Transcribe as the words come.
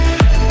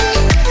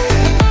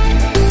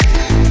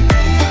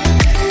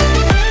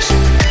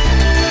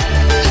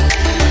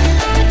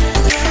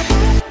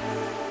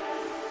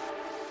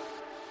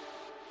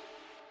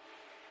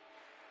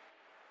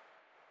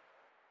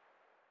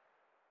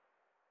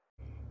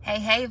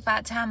Hey,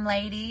 Fight Time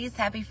ladies.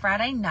 Happy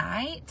Friday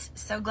night.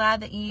 So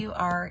glad that you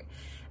are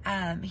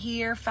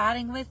here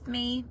fighting with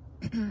me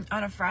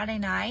on a Friday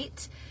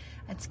night.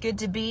 It's good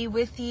to be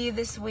with you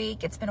this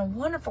week. It's been a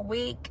wonderful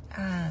week.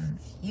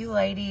 You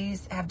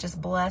ladies have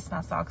just blessed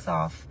my socks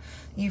off.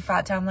 You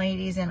Fight Time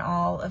ladies and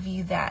all of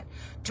you that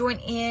join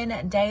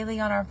in daily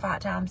on our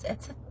Fight Times.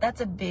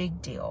 That's a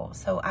big deal.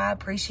 So I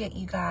appreciate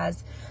you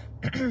guys.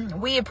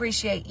 We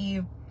appreciate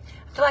you.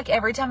 I feel like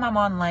every time I'm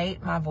on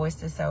late, my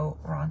voice is so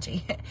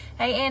raunchy.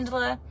 Hey,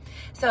 Angela.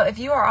 So if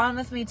you are on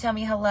with me, tell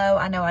me hello.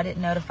 I know I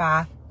didn't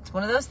notify. It's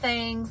one of those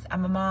things.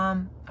 I'm a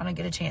mom. I don't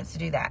get a chance to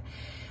do that.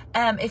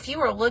 If you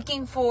were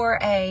looking for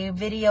a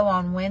video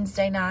on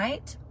Wednesday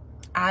night,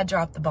 I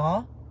dropped the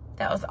ball.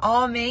 That was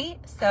all me.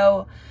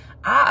 So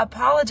I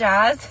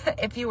apologize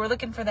if you were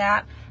looking for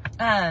that.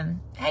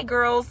 Hey,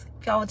 girls,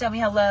 if y'all would tell me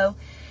hello.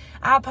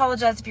 I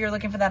apologize if you're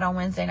looking for that on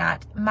Wednesday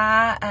night.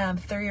 My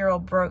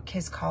 3-year-old broke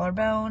his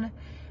collarbone.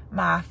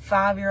 My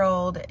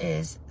 5-year-old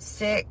is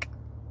sick.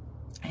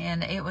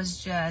 And it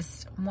was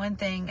just one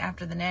thing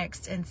after the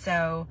next. And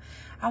so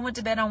I went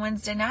to bed on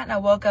Wednesday night and I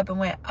woke up and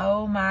went,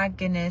 oh my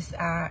goodness,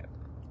 I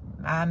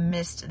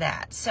missed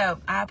that. So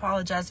I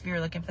apologize if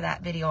you're looking for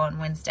that video on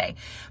Wednesday.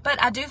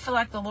 But I do feel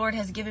like the Lord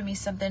has given me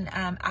something.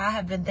 I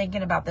have been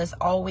thinking about this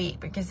all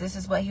week because this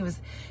is what he was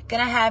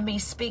going to have me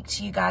speak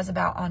to you guys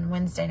about on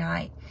Wednesday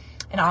night.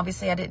 And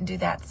obviously I didn't do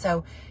that.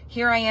 So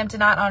here I am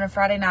tonight on a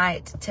Friday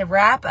night to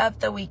wrap up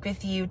the week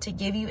with you, to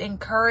give you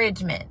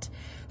encouragement.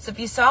 So if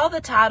you saw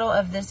the title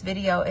of this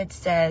video, it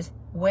says,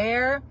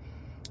 where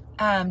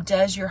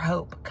does your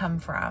hope come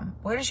from?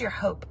 Where does your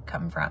hope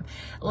come from?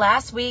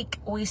 Last week,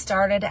 we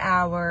started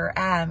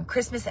our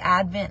Christmas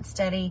Advent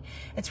study.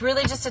 It's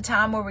really just a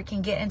time where we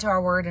can get into our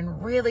word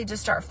and really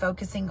just start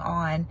focusing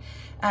on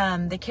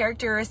the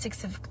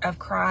characteristics of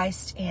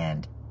Christ.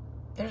 And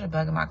there's a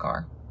bug in my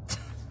car.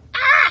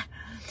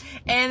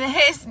 And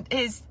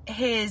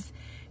his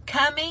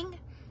coming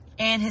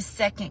and his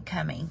second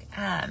coming,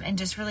 and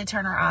just really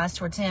turn our eyes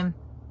towards him.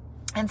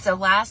 And so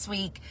last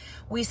week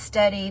we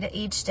studied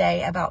each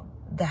day about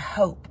the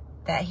hope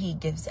that he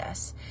gives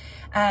us.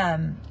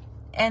 And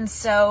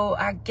so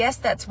I guess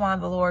that's why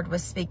the Lord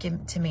was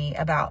speaking to me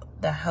about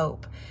the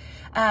hope.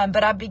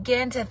 But I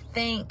began to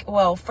think,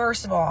 well,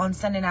 first of all, on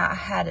Sunday night, I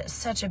had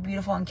such a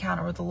beautiful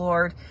encounter with the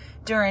Lord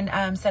during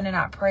Sunday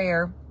night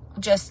prayer.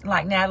 Just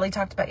like Natalie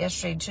talked about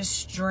yesterday,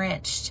 just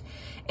drenched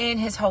in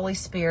his Holy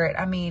Spirit.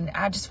 I mean,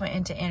 I just went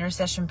into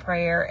intercession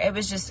prayer. It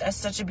was just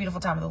such a beautiful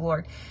time with the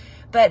Lord.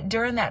 But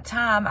during that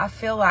time, I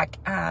feel like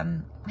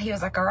he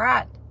was like, all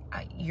right,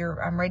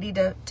 I'm ready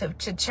to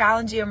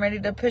challenge you. I'm ready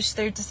to push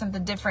through to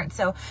something different.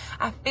 So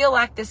I feel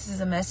like this is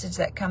a message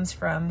that comes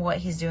from what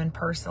he's doing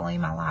personally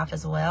in my life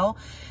as well.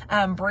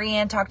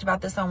 Brianne talked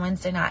about this on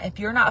Wednesday night. If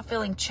you're not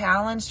feeling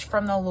challenged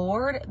from the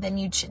Lord, then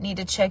you need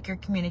to check your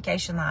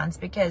communication lines,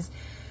 because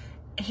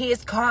he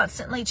is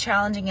constantly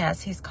challenging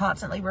us. He's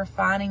constantly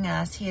refining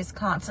us. He is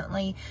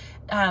constantly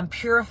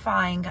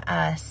purifying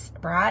us,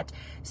 right?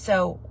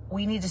 So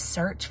we need to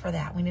search for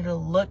that. We need to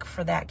look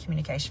for that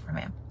communication from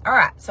him. All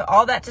right. So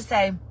all that to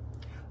say,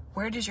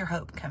 where does your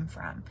hope come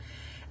from?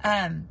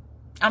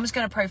 I'm just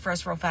going to pray for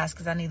us real fast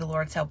because I need the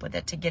Lord's help with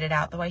it to get it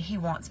out the way he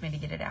wants me to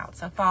get it out.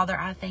 So, Father,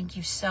 I thank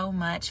you so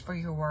much for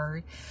your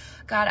word.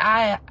 God,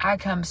 I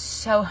come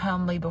so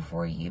humbly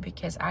before you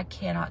because I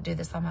cannot do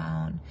this on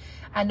my own.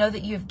 I know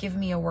that you have given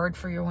me a word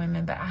for your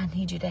women, but I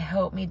need you to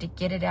help me to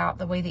get it out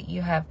the way that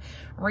you have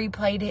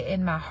replayed it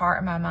in my heart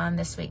and my mind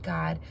this week,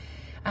 God.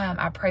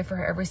 I pray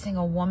for every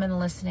single woman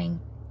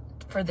listening,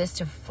 for this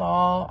to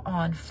fall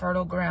on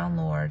fertile ground,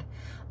 Lord.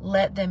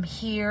 Let them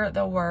hear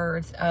the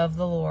words of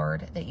the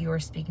Lord that you are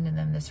speaking to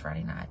them this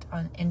Friday night.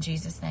 In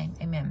Jesus' name,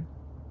 amen.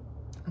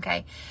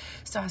 Okay,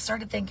 so I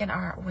started thinking, all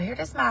right, where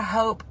does my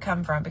hope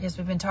come from? Because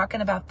we've been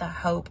talking about the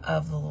hope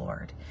of the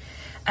Lord.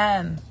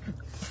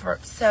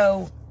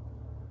 So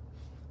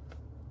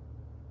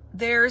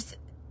there's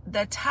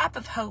the type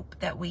of hope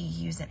that we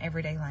use in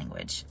everyday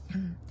language.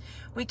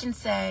 We can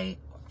say,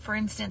 for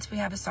instance, we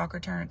have a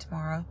soccer tournament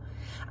tomorrow.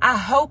 I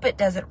hope it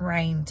doesn't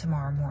rain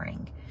tomorrow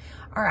morning.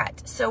 All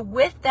right. So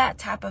with that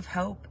type of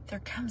hope, there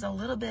comes a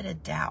little bit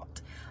of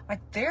doubt. Like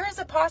there is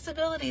a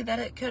possibility that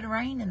it could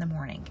rain in the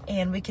morning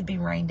and we could be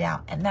rained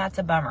out. And that's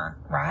a bummer,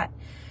 right?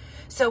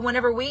 So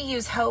whenever we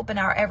use hope in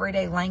our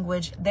everyday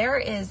language, there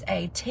is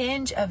a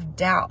tinge of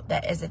doubt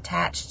that is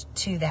attached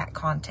to that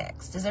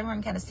context. Does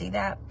everyone kind of see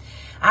that?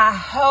 I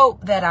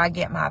hope that I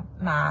get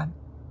my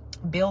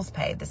bills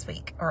paid this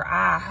week, or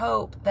I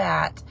hope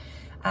that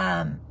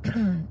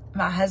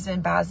my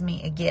husband buys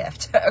me a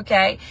gift.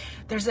 Okay.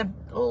 There's a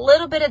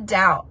little bit of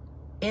doubt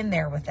in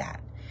there with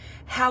that.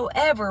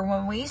 However,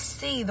 when we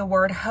see the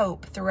word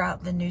hope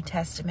throughout the New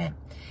Testament,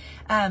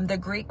 the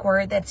Greek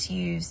word that's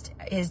used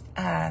is,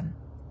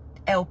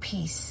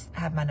 elpis.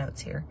 I have my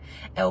notes here.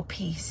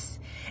 Elpis.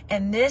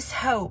 And this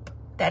hope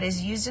that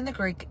is used in the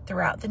Greek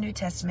throughout the New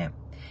Testament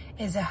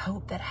is a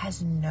hope that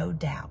has no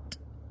doubt.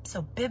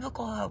 So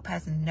biblical hope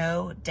has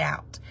no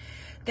doubt.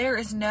 There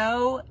is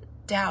no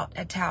doubt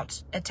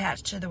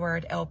attached to the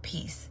word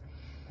elpis.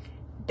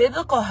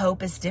 biblical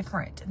hope is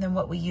different than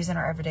what we use in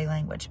our everyday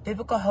language.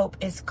 Biblical hope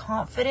is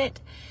confident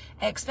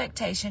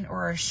expectation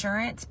or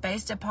assurance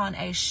based upon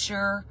a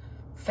sure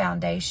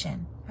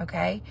foundation,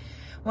 okay?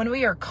 When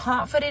we are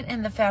confident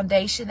in the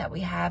foundation that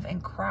we have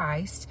in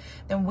Christ,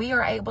 then we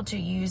are able to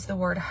use the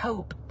word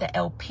hope, the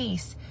El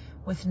Peace,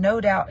 with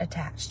no doubt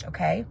attached,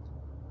 okay?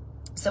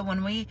 So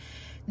when we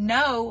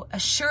know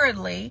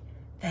assuredly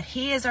that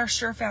He is our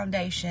sure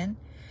foundation,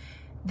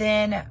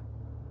 then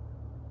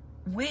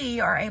we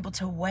are able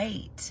to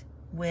wait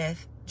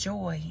with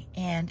joy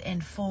and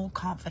in full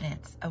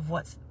confidence of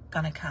what's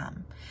going to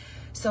come.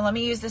 So let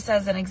me use this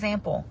as an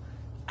example.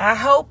 I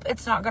hope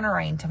it's not going to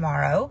rain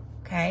tomorrow,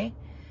 okay?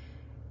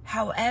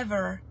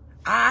 However,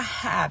 I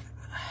have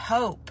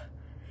hope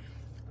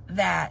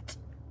that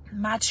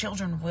my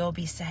children will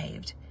be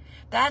saved.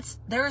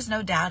 There is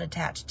no doubt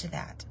attached to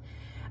that.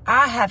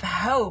 I have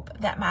hope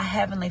that my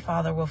Heavenly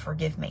Father will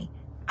forgive me.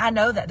 I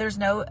know that there's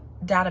no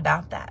doubt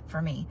about that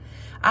for me.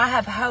 I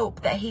have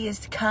hope that He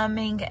is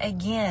coming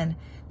again.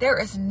 There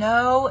is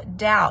no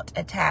doubt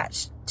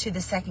attached to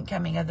the second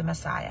coming of the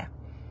Messiah.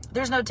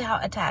 There's no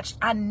doubt attached.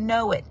 I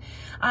know it.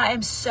 I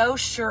am so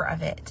sure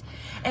of it.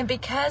 And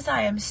because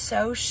I am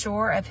so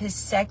sure of His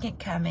second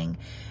coming,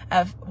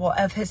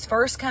 of His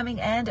first coming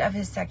and of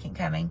His second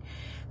coming,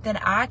 then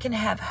I can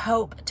have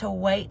hope to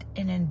wait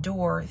and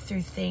endure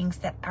through things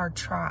that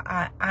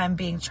I'm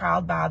being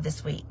trialed by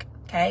this week.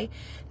 Okay?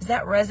 Does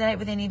that resonate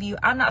with any of you?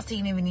 I'm not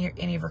seeing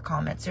any of your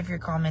comments. So if you're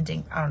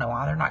commenting, I don't know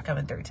why they're not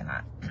coming through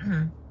tonight.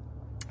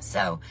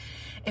 So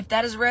if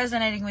that is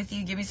resonating with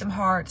you, give me some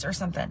hearts or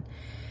something.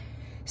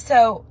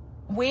 So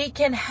we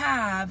can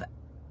have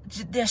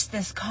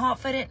this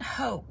confident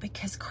hope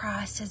because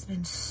Christ has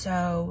been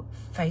so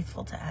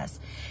faithful to us.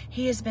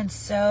 He has been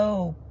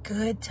so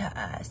good to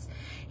us.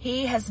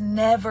 He has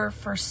never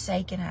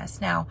forsaken us.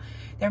 Now,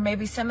 there may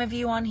be some of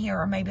you on here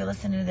or maybe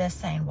listening to this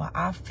saying, well,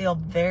 I feel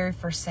very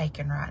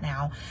forsaken right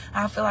now.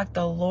 I feel like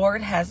the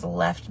Lord has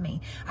left me.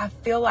 I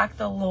feel like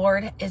the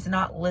Lord is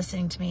not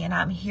listening to me. And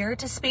I'm here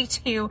to speak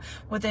to you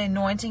with the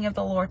anointing of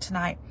the Lord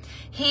tonight.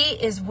 He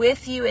is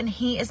with you and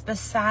He is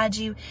beside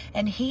you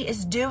and He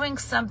is doing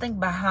something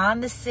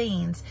behind the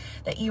scenes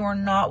that you are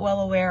not well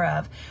aware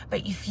of.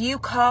 But if you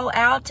call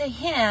out to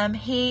Him,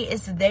 He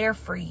is there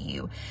for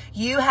you.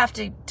 You have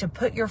to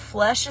put your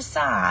flesh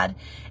aside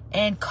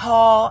and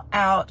call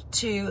out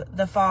to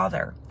the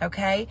Father,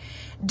 okay?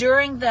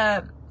 During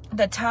the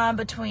time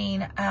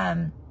between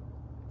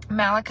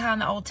Malachi in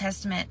the Old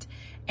Testament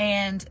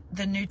and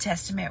the New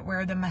Testament,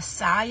 where the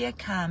Messiah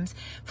comes,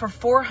 for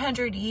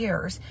 400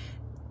 years,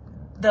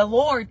 the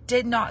Lord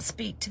did not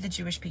speak to the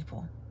Jewish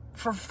people.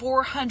 For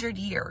 400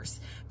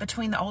 years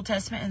between the Old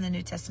Testament and the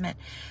New Testament,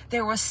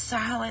 there was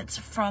silence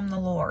from the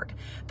Lord.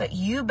 But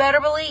you better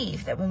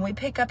believe that when we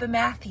pick up in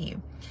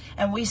Matthew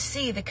and we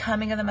see the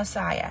coming of the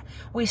Messiah,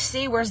 we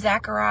see where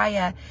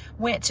Zechariah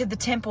went to the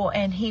temple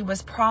and he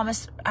was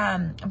promised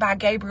by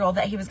Gabriel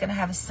that he was going to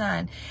have a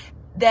son,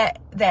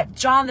 that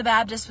John the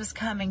Baptist was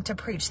coming to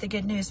preach the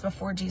good news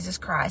before Jesus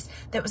Christ.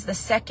 That was the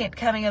second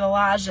coming of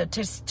Elijah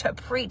to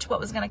preach what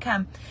was going to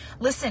come.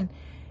 Listen,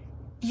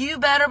 you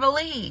better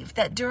believe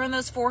that during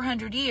those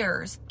 400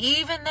 years,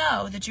 even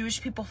though the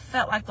Jewish people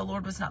felt like the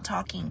Lord was not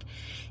talking,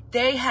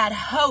 they had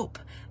hope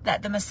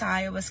that the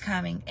Messiah was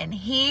coming and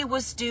He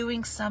was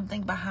doing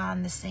something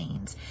behind the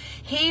scenes.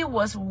 He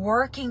was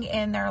working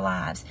in their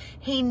lives.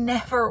 He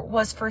never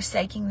was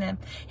forsaking them.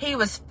 He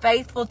was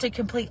faithful to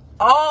complete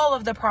all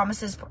of the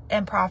promises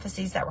and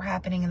prophecies that were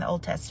happening in the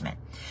Old Testament.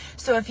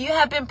 So if you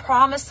have been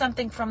promised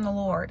something from the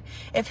Lord,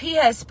 if He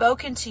has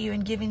spoken to you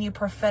and given you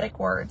prophetic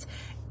words,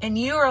 and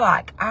you are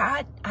like,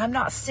 I'm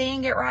not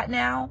seeing it right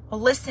now.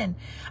 Well, listen,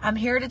 I'm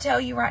here to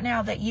tell you right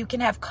now that you can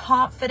have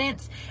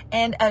confidence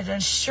and an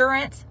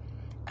assurance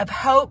of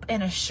hope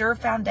and a sure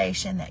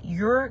foundation that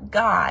your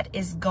God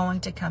is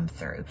going to come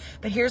through.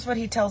 But here's what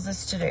He tells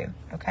us to do,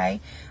 okay?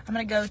 I'm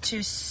going to go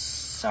to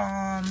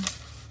Psalm.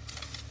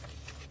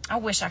 I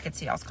wish I could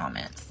see y'all's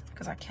comments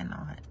because I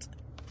cannot.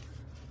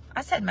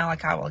 I said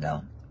Malachi a while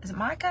ago. Is it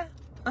Micah?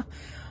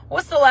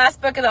 What's the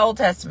last book of the Old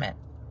Testament?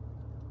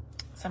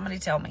 Somebody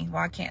tell me.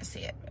 Well, I can't see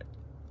it, but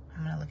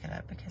I'm going to look it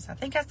up because I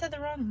think I said the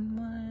wrong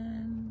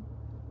one.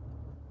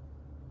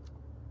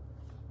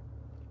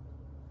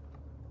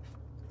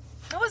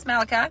 It was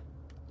Malachi.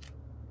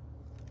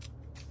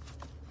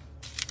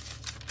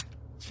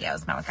 Yeah, it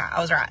was Malachi. I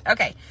was right.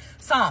 Okay.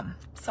 Psalm.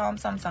 I'm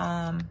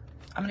going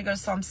to go to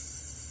Psalm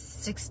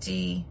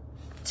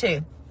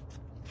 62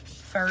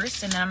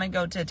 first, and then I'm going to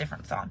go to a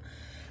different Psalm.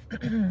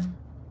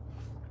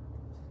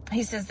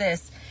 He says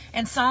this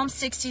in Psalm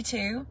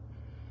 62.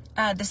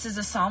 This is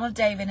a Psalm of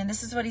David, and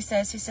this is what he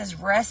says. He says,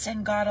 rest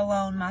in God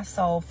alone, my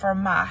soul, for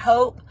my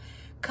hope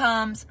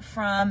comes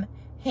from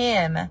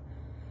Him.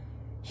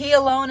 He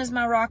alone is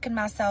my rock and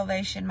my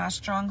salvation, my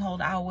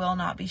stronghold. I will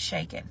not be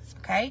shaken.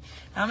 Okay?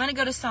 Now I'm going to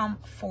go to Psalm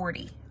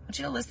 40. I want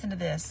you to listen to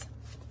this.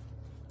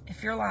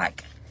 If you're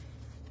like,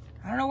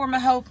 I don't know where my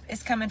hope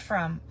is coming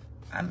from,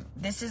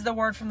 this is the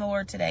word from the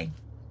Lord today.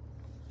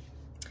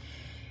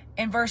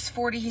 In verse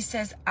 40, he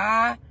says,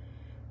 I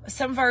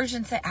Some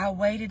versions say, I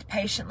waited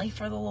patiently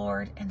for the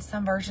Lord. And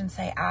some versions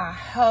say, I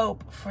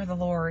hope for the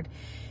Lord.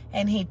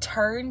 And he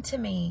turned to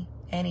me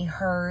and he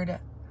heard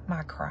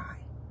my cry.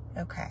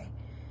 Okay.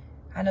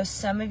 I know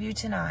some of you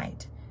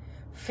tonight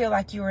feel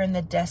like you are in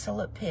the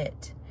desolate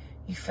pit.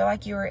 You feel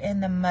like you are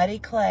in the muddy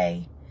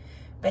clay.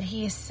 But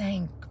he is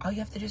saying, all you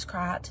have to do is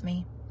cry out to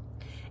me.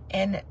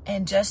 And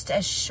just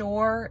as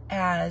sure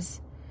as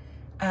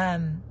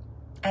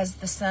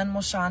the sun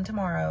will shine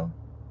tomorrow,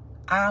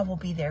 I will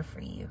be there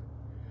for you.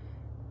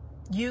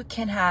 You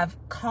can have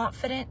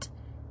confident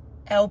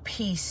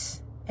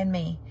peace in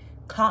me,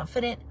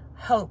 confident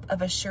hope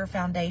of a sure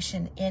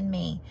foundation in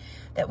me,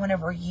 that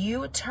whenever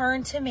you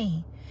turn to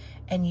me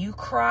and you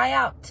cry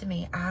out to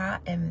me, I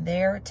am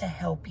there to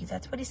help you.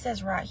 That's what he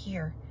says right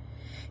here.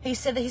 He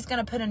said that he's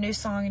going to put a new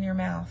song in your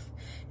mouth,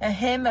 a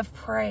hymn of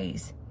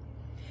praise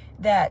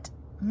that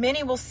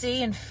many will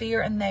see and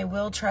fear, and they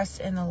will trust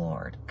in the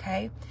Lord.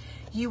 Okay?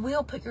 You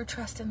will put your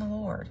trust in the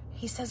Lord.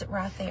 He says it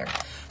right there.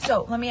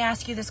 So let me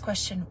ask you this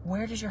question.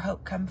 Where does your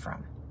hope come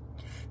from?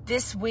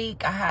 This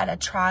week I had a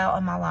trial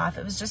in my life.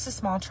 It was just a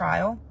small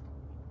trial,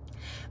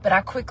 but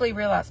I quickly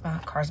realized my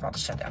car's about to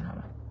shut down.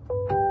 Hold on.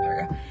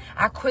 There we go.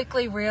 I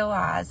quickly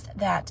realized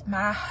that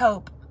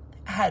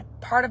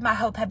part of my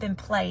hope had been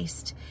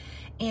placed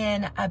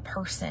in a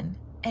person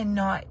and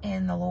not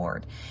in the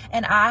Lord.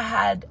 And I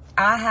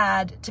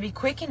had to be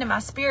quickened in my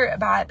spirit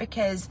by it,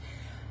 because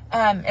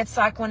it's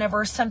like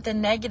whenever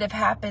something negative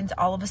happens,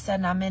 all of a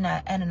sudden I'm in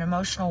an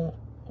emotional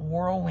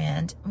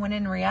whirlwind, when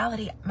in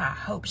reality my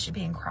hope should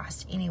be in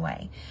Christ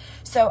anyway.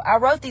 So I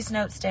wrote these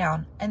notes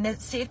down, and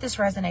see if this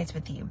resonates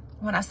with you.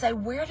 When I say,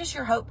 where does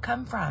your hope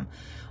come from?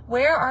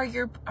 Where are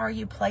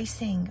you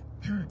placing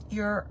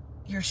your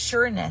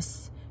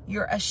sureness,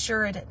 your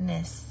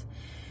assuredness?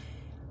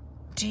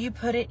 Do you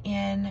put it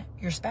in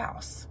your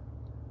spouse?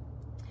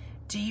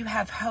 Do you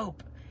have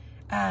hope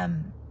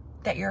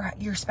that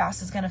your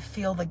spouse is going to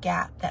fill the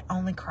gap that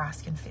only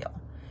Christ can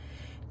fill?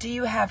 Do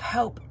you have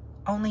hope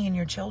only in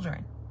your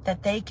children,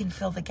 that they can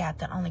fill the gap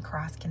that only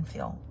Christ can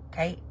fill?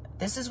 Okay,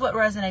 this is what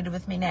resonated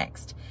with me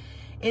next.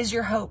 Is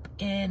your hope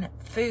in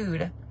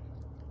food,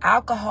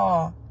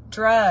 alcohol,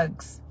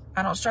 drugs?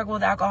 I don't struggle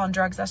with alcohol and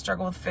drugs. I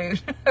struggle with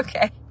food.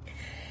 Okay,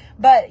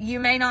 but you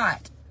may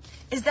not.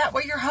 Is that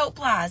where your hope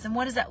lies? And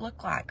what does that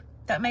look like?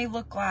 That may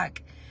look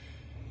like,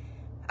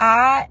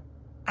 I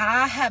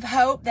have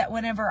hope that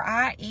whenever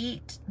I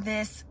eat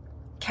this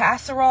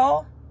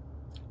casserole,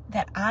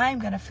 that I'm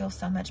going to feel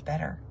so much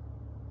better.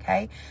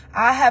 Okay?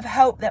 I have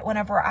hope that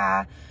whenever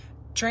I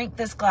drink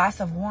this glass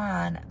of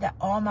wine, that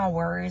all my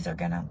worries are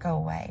going to go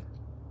away.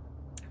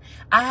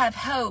 I have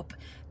hope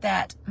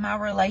that my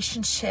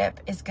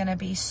relationship is going to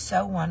be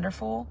so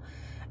wonderful,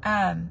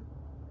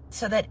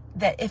 so that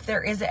if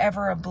there is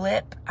ever a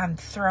blip, I'm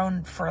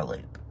thrown for a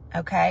loop.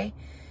 Okay?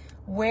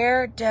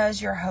 Where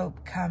does your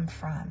hope come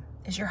from?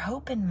 Is your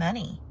hope in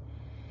money?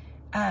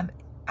 If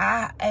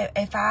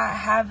I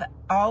have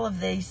all of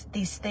these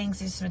things,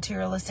 these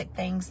materialistic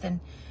things,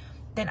 then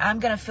I'm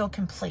going to feel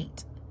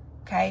complete.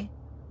 Okay?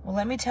 Well,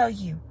 let me tell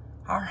you,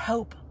 our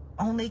hope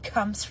only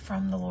comes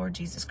from the Lord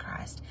Jesus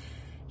Christ.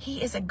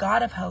 He is a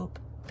God of hope,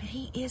 but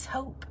he is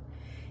hope.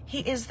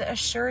 He is the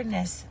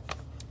assuredness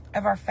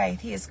of our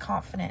faith. He is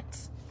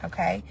confidence.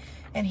 Okay?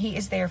 And he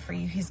is there for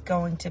you. He's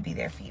going to be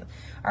there for you.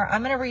 All right,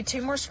 I'm going to read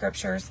two more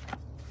scriptures.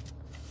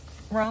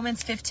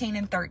 Romans 15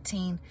 and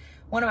 13.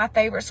 One of my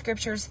favorite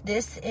scriptures.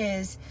 This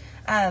is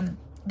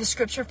the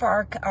scripture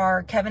for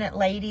our Covenant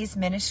Ladies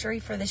ministry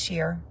for this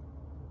year.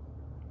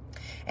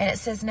 And it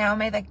says, now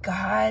may the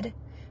God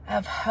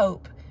of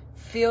hope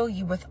fill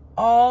you with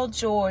all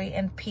joy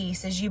and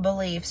peace as you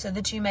believe, so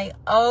that you may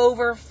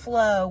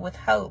overflow with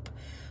hope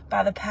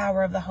by the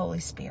power of the Holy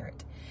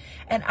Spirit.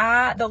 And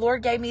the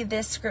Lord gave me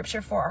this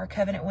scripture for our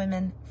covenant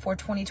women for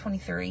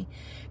 2023,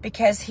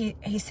 because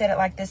he said it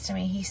like this to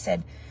me. He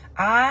said,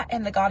 I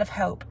am the God of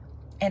hope,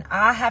 and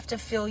I have to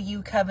fill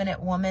you,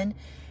 covenant woman,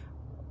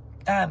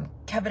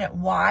 covenant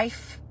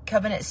wife,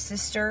 covenant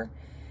sister,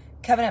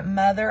 covenant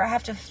mother. I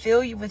have to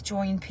fill you with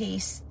joy and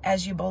peace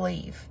as you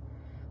believe,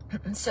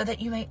 so that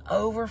you may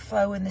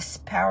overflow in this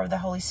power of the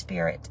Holy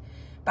Spirit.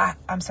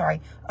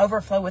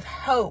 Overflow with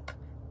hope,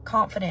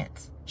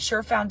 confidence,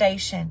 sure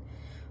foundation,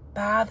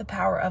 by the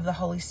power of the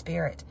Holy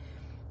Spirit.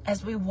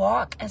 As we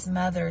walk as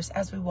mothers,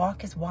 as we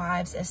walk as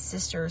wives, as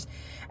sisters,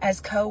 as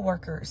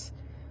co-workers,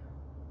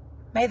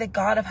 may the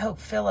God of hope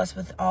fill us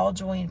with all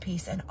joy and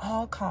peace and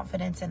all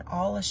confidence and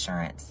all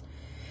assurance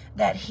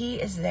that he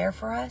is there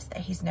for us, that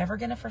he's never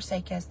going to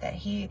forsake us, that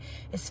he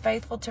is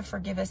faithful to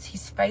forgive us.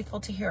 He's faithful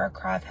to hear our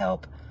cry of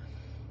help.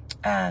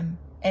 And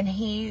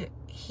he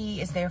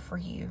is there for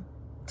you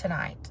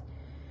tonight.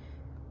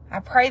 I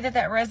pray that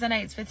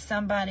resonates with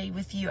somebody,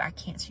 with you. I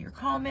can't see your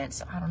comments,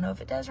 so I don't know if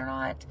it does or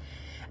not.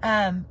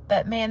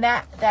 But man,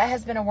 that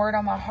has been a word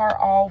on my heart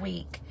all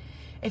week.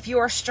 If you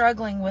are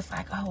struggling with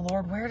like, oh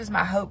Lord, where does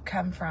my hope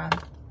come from?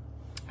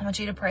 I want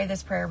you to pray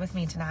this prayer with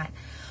me tonight.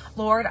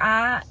 Lord,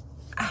 I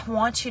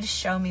want you to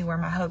show me where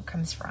my hope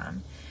comes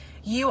from.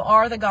 You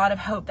are the God of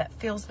hope that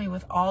fills me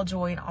with all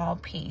joy and all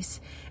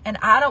peace. And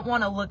I don't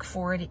want to look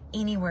for it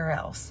anywhere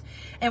else.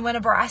 And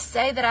whenever I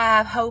say that I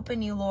have hope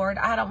in you, Lord,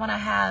 I don't want to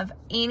have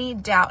any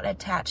doubt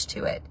attached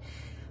to it.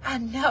 I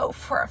know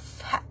for a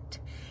fact,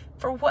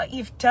 for what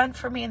you've done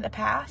for me in the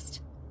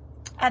past,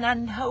 and I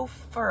know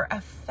for a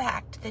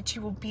fact that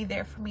you will be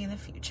there for me in the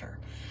future.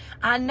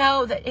 I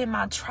know that in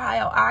my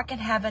trial, I can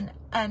have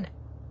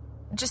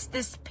just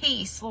this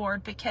peace,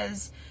 Lord,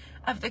 because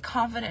of the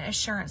confident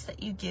assurance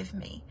that you give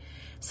me.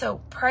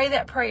 So pray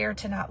that prayer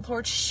tonight.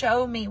 Lord,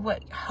 show me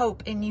what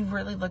hope in you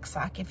really looks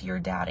like if you're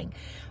doubting.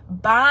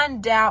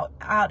 Bind doubt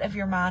out of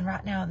your mind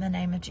right now in the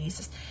name of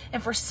Jesus.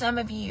 And for some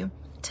of you,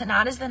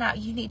 tonight is the night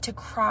you need to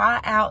cry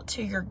out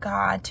to your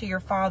God, to your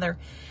Father.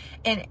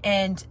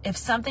 And if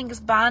something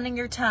is binding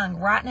your tongue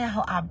right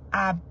now,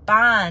 I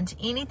bind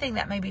anything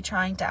that may be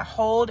trying to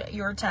hold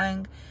your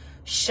tongue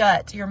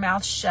shut, your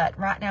mouth shut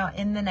right now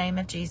in the name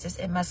of Jesus.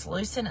 It must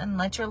loosen and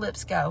let your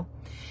lips go.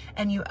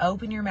 And you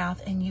open your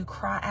mouth and you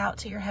cry out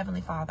to your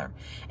Heavenly Father.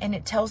 And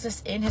it tells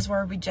us in His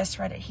Word, we just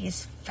read it, He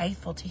is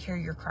faithful to hear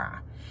your cry.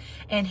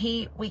 And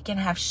we can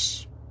have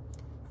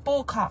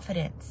full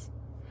confidence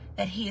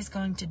that He is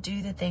going to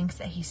do the things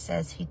that He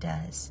says He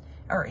does.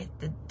 Or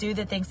do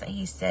the things that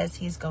He says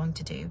He's going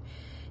to do.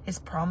 His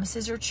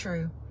promises are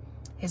true.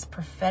 His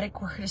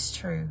prophetic word is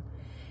true.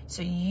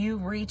 So you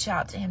reach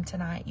out to Him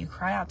tonight. You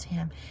cry out to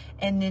Him.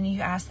 And then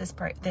you ask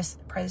pray this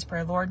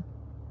prayer, Lord,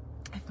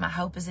 if my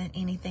hope is in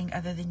anything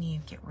other than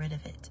you, get rid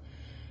of it.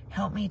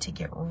 Help me to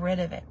get rid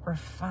of it.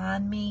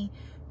 Refine me.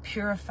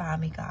 Purify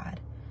me, God.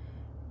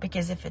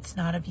 Because if it's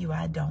not of you,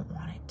 I don't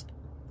want it.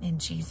 In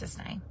Jesus'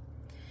 name.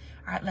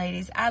 All right,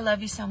 ladies, I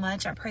love you so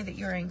much. I pray that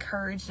you're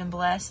encouraged and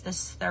blessed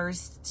this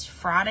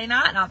Friday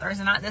night. Not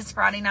Thursday night, this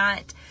Friday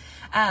night.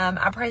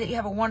 I pray that you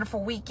have a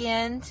wonderful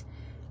weekend.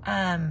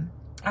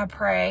 I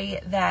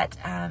pray that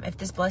if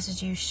this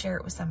blesses you, share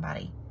it with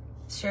somebody.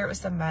 Share it with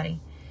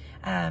somebody.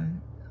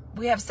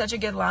 We have such a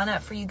good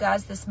lineup for you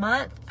guys this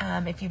month.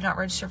 If you've not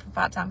registered for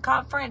Fight Time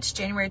Conference,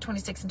 January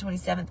 26th and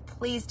 27th,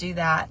 please do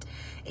that.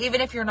 Even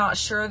if you're not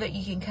sure that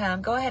you can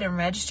come, go ahead and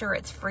register.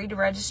 It's free to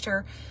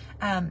register.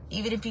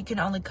 Even if you can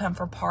only come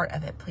for part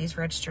of it, please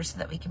register so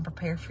that we can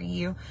prepare for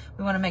you.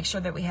 We want to make sure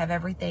that we have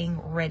everything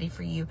ready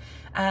for you.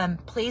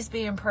 Please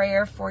be in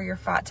prayer for your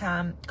Fight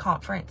Time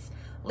Conference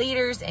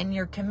leaders and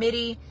your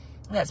committee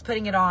that's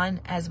putting it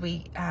on as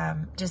we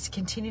just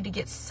continue to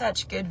get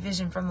such good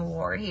vision from the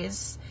Lord.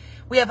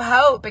 We have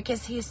hope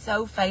because He is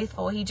so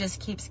faithful. He just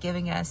keeps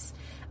giving us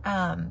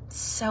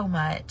so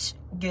much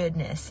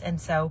goodness. And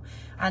so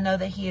I know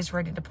that He is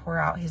ready to pour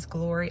out His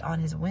glory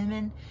on His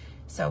women.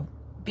 So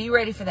be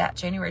ready for that,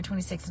 January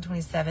 26th and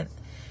 27th.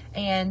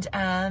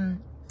 And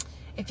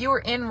if you are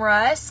in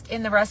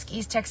the Rusk,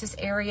 East Texas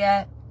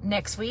area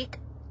next week,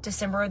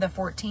 December the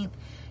 14th,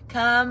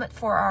 come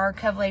for our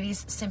Cove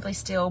Ladies Simply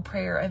Still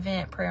prayer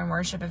event, prayer and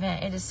worship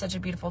event. It is such a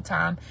beautiful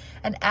time.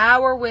 An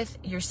hour with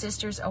your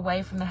sisters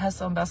away from the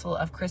hustle and bustle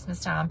of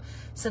Christmas time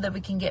so that we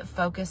can get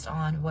focused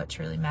on what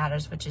truly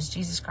matters, which is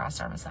Jesus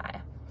Christ, our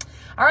Messiah.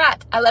 All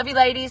right. I love you,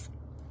 ladies.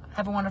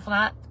 Have a wonderful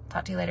night.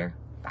 Talk to you later.